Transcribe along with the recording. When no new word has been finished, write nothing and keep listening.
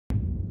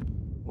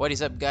What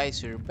is up,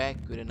 guys? We're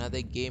back with another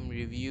game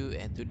review,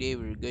 and today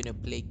we're gonna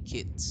play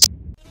Kids.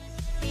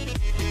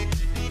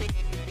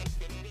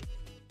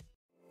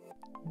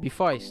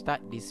 Before I start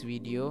this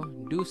video,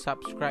 do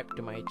subscribe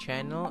to my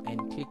channel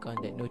and click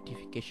on that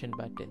notification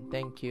button.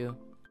 Thank you.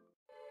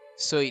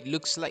 So it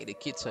looks like the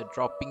kids are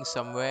dropping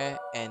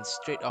somewhere, and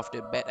straight off the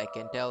bat I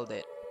can tell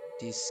that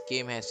this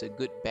game has a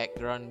good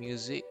background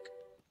music.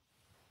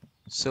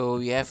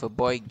 So we have a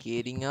boy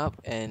getting up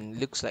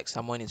and looks like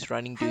someone is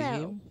running to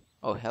him.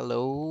 Oh,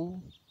 hello.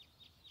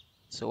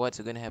 So what's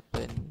gonna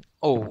happen?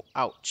 Oh,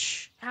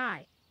 ouch.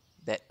 Hi.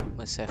 That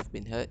must have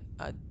been hurt.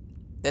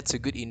 That's a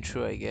good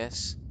intro, I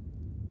guess,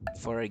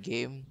 for a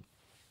game.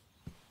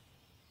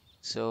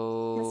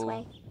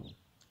 So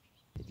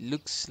it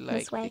looks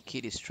like the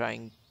kid is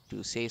trying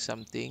to say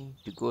something,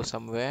 to go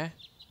somewhere.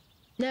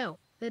 No,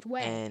 that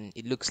way. And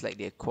it looks like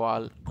they're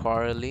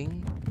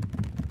quarreling.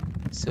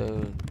 So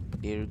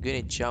they're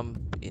gonna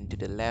jump into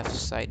the left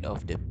side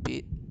of the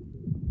pit.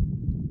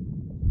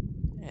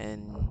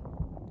 And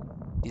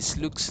this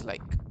looks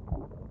like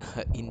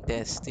an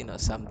intestine or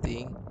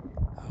something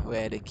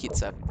where the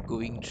kids are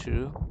going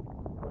through.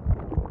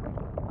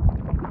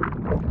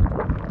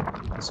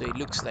 So it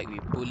looks like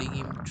we're pulling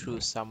him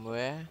through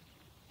somewhere.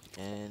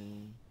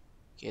 And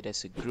okay,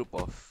 there's a group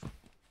of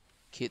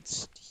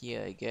kids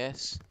here, I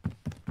guess.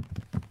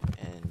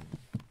 And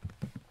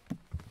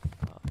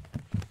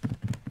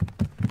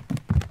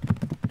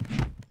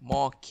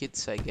more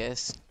kids, I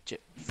guess,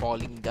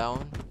 falling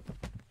down.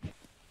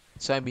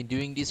 So I've been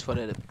doing this for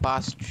the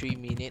past 3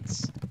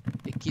 minutes.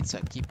 The kids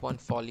are keep on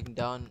falling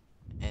down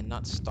and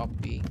not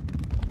stopping.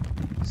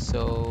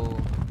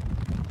 So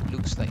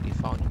looks like they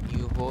found a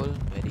new hole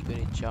where they're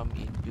gonna jump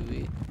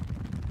into it.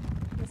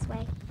 This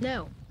way.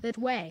 No, that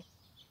way.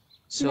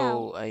 So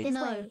No, I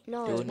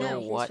don't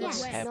know what's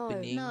this way.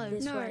 happening.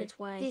 This No, way. this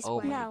way. This Oh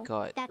way. my No,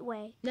 god. that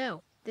way.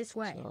 No, this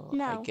way. So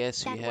No, I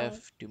guess we that have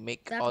way. to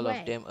make That all way.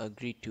 of them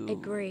agree to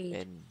Agreed.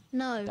 an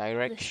No,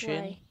 direction.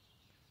 this way.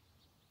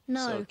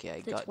 No, So okay,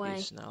 I this got way.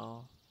 this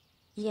now.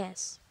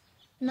 Yes.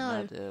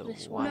 No, Another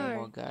this one way.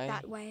 more guy.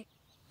 That way.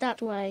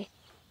 That way.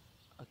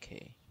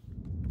 Okay.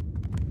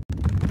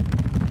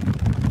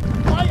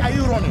 Why are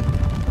you running?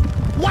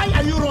 Why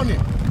are you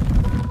running?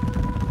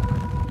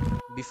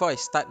 Before I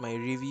start my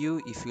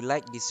review, if you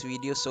like this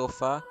video so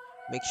far,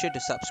 make sure to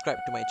subscribe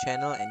to my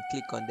channel and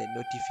click on that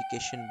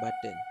notification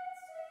button.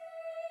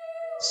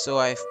 So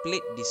I've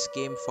played this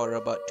game for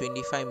about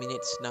 25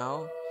 minutes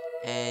now,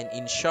 and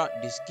in short,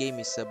 this game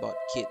is about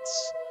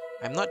kids.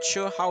 I'm not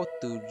sure how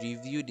to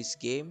review this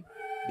game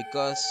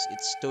because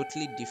it's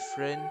totally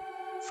different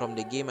from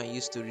the game I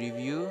used to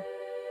review,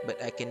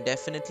 but I can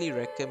definitely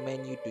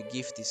recommend you to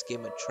give this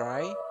game a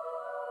try.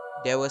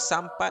 There were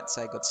some parts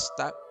I got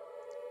stuck,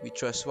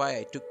 which was why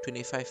I took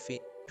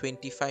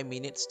 25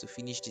 minutes to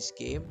finish this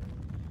game,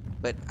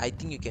 but I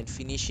think you can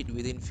finish it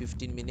within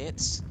 15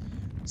 minutes.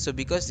 So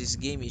because this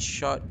game is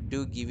short,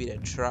 do give it a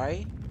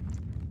try.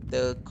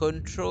 The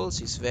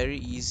controls is very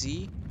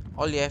easy.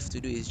 All you have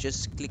to do is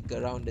just click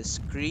around the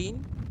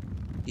screen.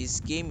 This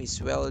game is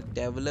well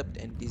developed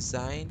and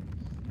designed.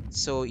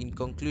 So in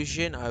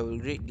conclusion, I will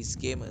rate this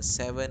game a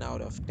 7 out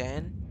of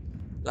 10.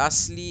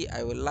 Lastly,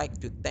 I would like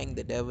to thank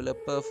the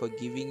developer for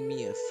giving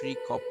me a free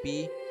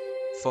copy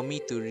for me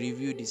to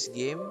review this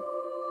game.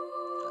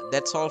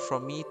 That's all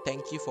from me.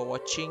 Thank you for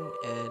watching,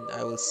 and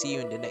I will see you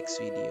in the next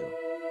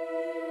video.